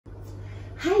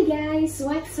Hi guys,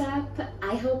 what's up?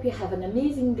 I hope you have an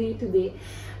amazing day today.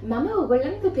 මම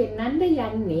ඔයගොල්ලන්ට පෙන්නන්න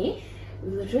යන්නේ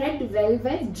red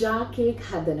velvet jar cake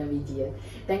හදන විදිය.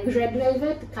 දැන් red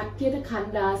velvet කට්ටියට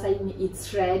කන්න ආසයි. It's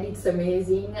red, it's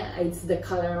amazing, it's the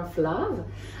color of love.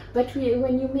 But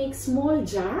when you make small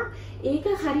jar,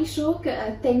 ඒක හරි ෂෝක්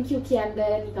thank you කියන්න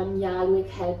නිකන්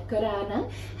යාළුවෙක් help කරා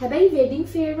නම් හැබැයි wedding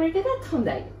favor එකටත්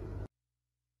හොඳයි.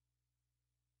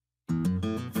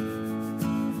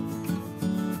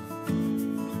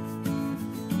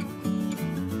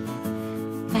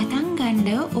 පටන් ගන්න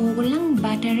ඕගොල්ලන්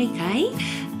බටර් එකයි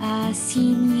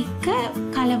සීනි එක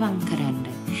කලවම් කරන්න.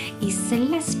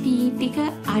 ඉස්සෙල්ලා ස්පීඩ් එක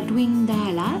අඩුවෙන්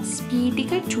දාලා ස්පීඩ්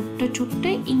එක චුට්ට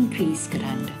ඉන්ක්‍රීස්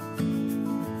කරන්න.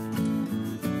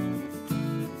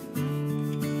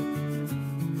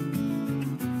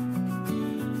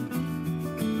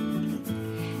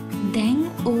 දැන්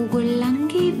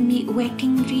ඕගොල්ලන්ගේ wet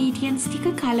ingredients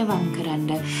ටික කලවම් කරන්න.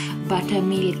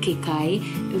 buttermilk එකයි,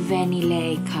 vanilla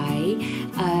එකයි,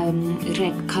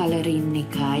 red colouring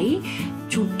එකයි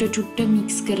චුට්ට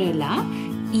mix කරලා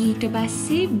ඊට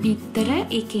පස්සේ බිත්තර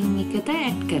එකින් එකට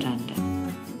add කරන්න.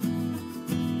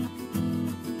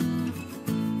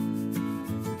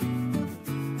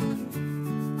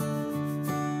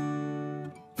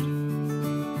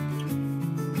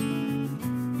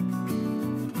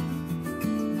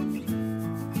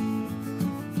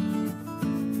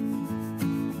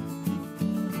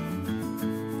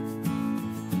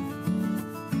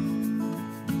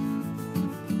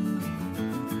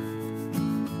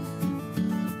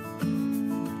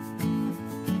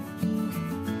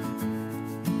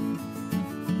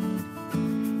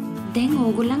 දැන්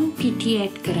ඕගොල්ලන් පිටි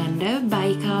ඇඩ් කරන්න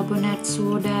bicarbonate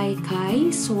soda එකයි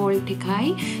salt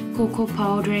එකයි cocoa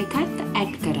powder එකත්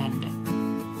ඇඩ් කරන්න.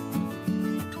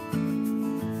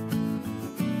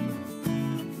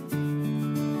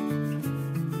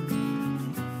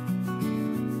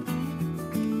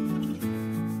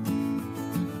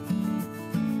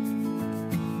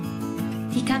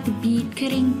 ටිකක් බීට්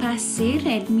කරන් පස්සේ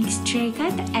red mixture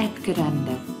එකත් ඇඩ්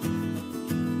කරන්න.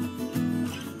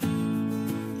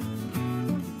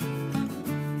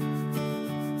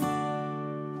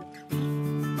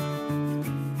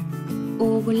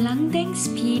 ඕගොල්ලන් දැන්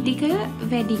ස්පීඩ් එක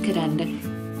වැඩි කරන්න.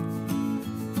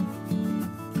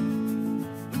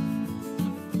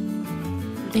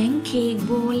 දැන් කේක්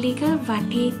බෝල් එක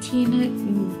වටේ තියෙන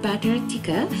බටර් ටික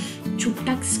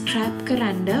චුට්ටක් ස්ක්‍රැප්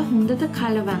කරන්න. හොඳට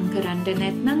කලවම් කරන්න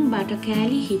නැත්නම් බටර්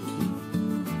කෑලි හිටියි.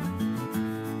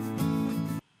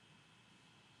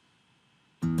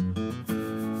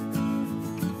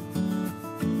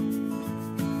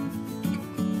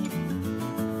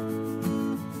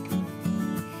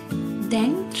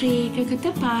 දැන් ට්‍රේ එකකට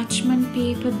parchment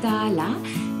paper දාලා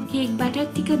කේක් බටර්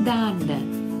ටික දාන්න.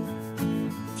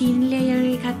 thin layer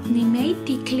එකක් නෙමෙයි,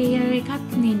 thick layer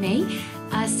එකක් නෙමෙයි,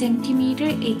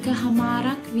 සෙන්ටිමීටර්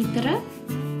 1.5ක් විතර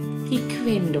thick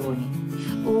වෙන්න ඕනේ.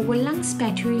 ඕගොල්ලන්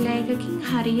spatula එකකින්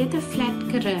හරියට flat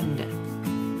කරන්න.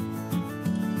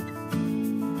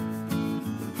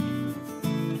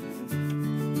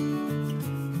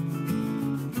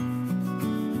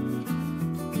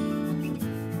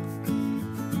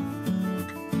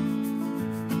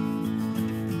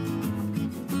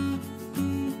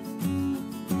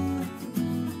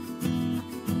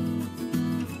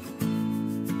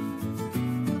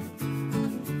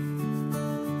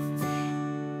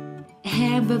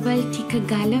 hair bubble ටික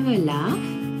ගලවලා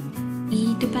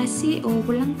ඊට පස්සේ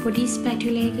ඕගොල්ලන් පොඩි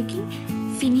spatula එකකින්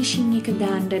finishing එක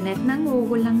දාන්න. නැත්නම්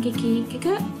ඕගොල්ලන්ගේ කේක් එක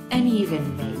uneven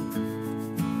වෙයි.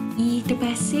 ඊට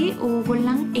පස්සේ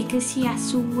ඕගොල්ලන්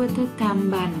 180ට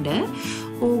තම්බන්න.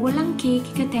 ඕගොල්ලන්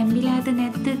කේක් එක තැම්බිලාද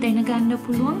නැද්ද දැනගන්න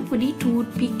පුළුවන් පොඩි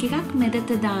toothpick එකක්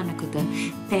මැදට දානකොට.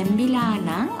 තැම්බිලා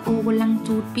නම් ඕගොල්ලන්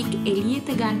toothpick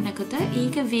එළියට ගන්නකොට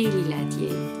ඒක වේලිලා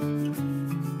තියෙයි.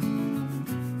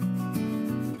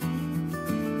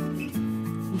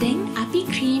 දැන් අපි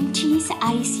cream cheese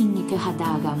icing එක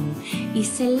හදාගමු.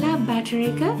 ඉස්සෙල්ලා butter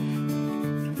එක,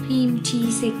 cream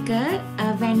cheese එක,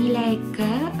 vanilla එක,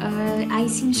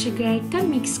 icing sugar එක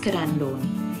mix කරන්න ඕනේ.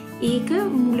 ඒක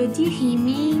මුලදී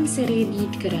හිමින් සැරේ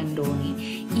beat කරන්න ඕනේ.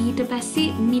 ඊට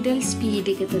පස්සේ middle speed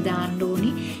එකට දාන්න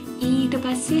ඕනේ. ඊට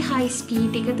පස්සේ high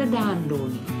speed එකට දාන්න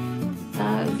ඕනේ.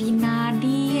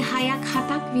 විනාඩි 6ක්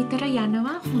 7ක් විතර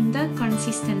යනවා හොඳ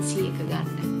consistency එක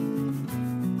ගන්න.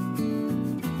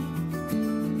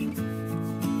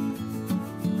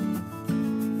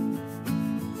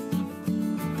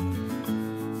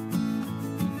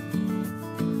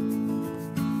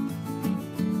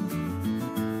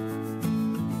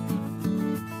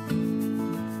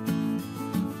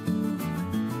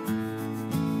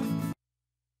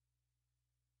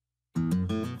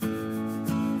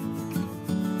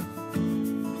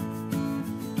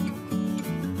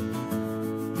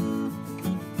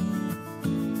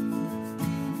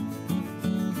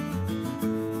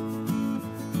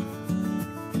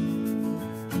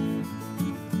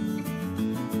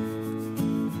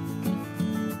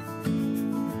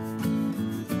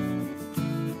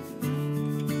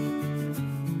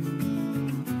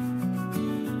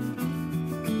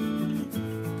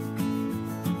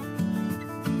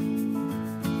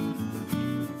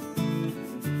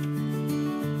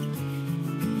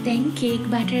 දැන් කේක්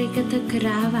බටර් එකට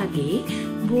කරා වගේ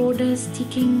බෝඩර්ස්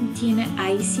ටිකෙන් තියෙන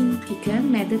අයිසින් ටික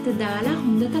මැදට දාලා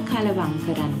හොඳට කලවම්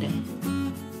කරන්න.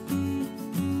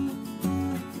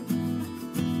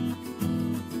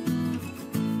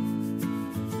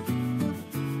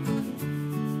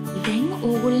 දැන්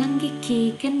ඕගොල්ලන්ගේ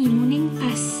කේක නිමුණෙන්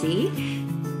පස්සේ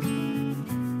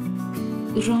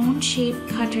රවුන්ඩ් ෂේප්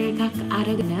කටර් එකක්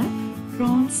අරගෙන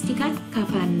රවුන්ඩ්ස් ටිකක්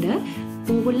කපන්න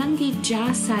ඕගොල්ලන්ගේ ජා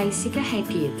සයිස් එක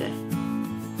හැටියට.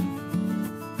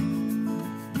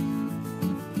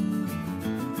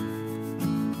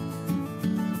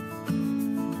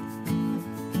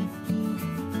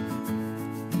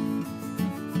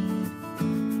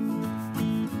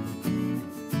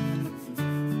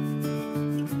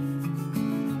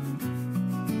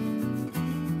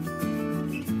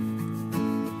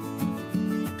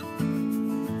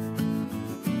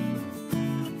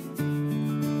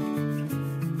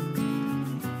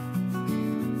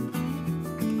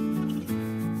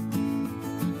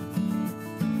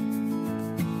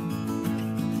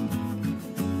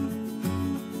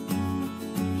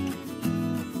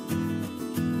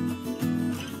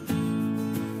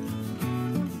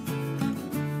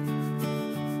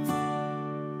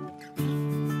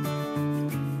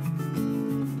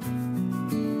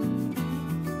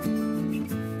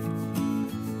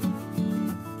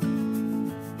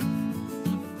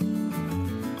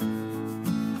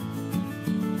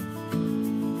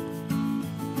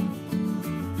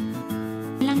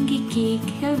 කේක්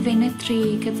එක වෙන ත්‍රේ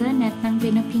එකද නැත්නම්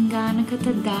වෙන පිඟානකට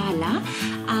දාලා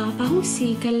ආපහු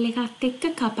සීකල් එකත් එක්ක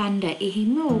කපන්න.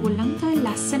 එහෙම ඕගොල්ලන්ට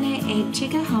ලස්සන එජ්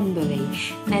එක හම්බ වෙයි.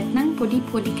 නැත්නම්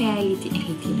පොඩි කෑලි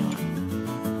හිටිනවා.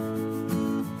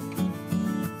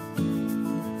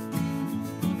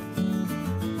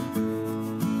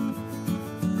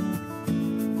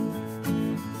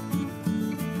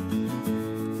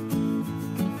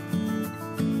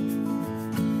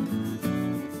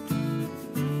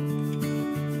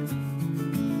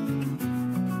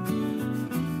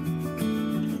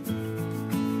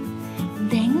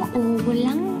 දැන්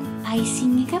ඕගොල්ලන්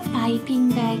අයිසින් එක පයිපින්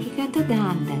බෑග් එකට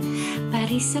දාන්න.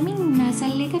 පරිස්සමින්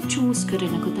nozzle එක choose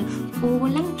කරනකොට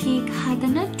ඕගොල්ලන් කේක්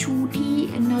හදන චූටි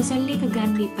nozzle එක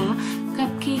ගන්න එපා.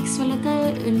 කප් කේක්ස් වලට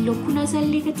ලොකු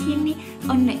nozzle එක තියෙන්නේ.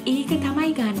 ඔන්න ඒක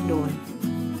තමයි ගන්න ඕන.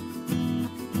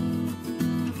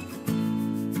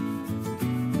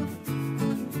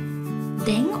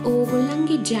 දැන්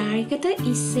ඕගොල්ලන්ගේ ජාර් එකට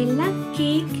ඉස්සෙල්ලා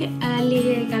කේක්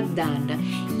ලේයර් එකක් දාන්න.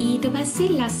 ඊට පස්සේ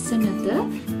ලස්සනට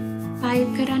පයිප්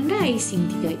කරන්න අයිසින්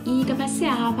ටික. ඊට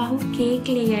පස්සේ ආපහු කේක්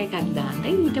ලේයර් එකක් දාන්න.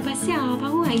 ඊට පස්සේ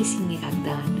ආපහු අයිසින් එකක්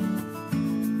දාන්න.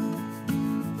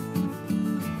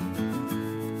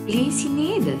 ලේසි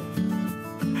නේද?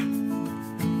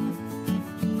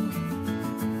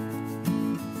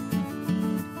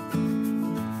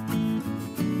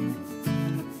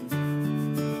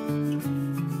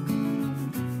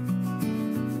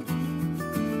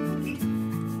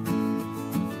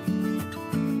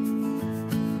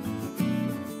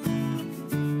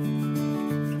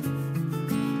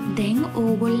 දැන්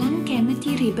ඕගොල්ලන්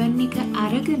කැමති රිබන් එක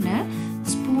අරගෙන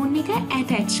ස්පූන් එක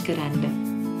ඇටච් කරන්න.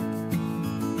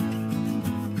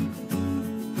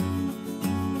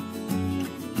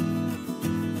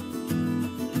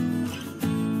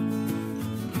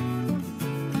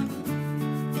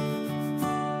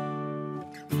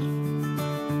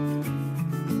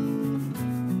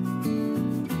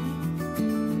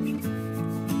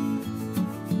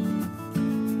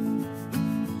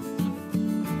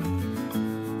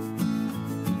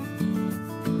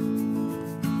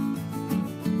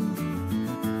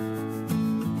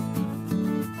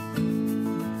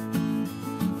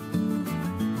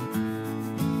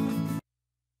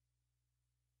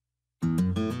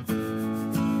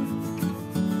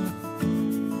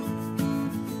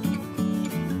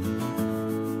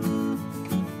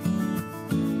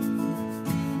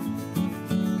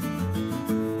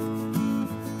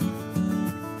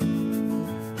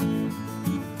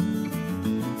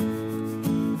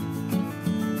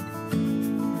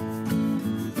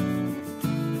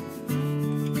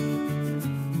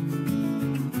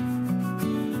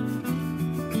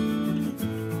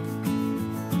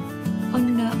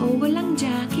 ඕගොල්ලන්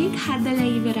ජා කේක් හදලා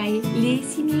ඉවරයි.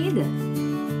 ලේසි නේද?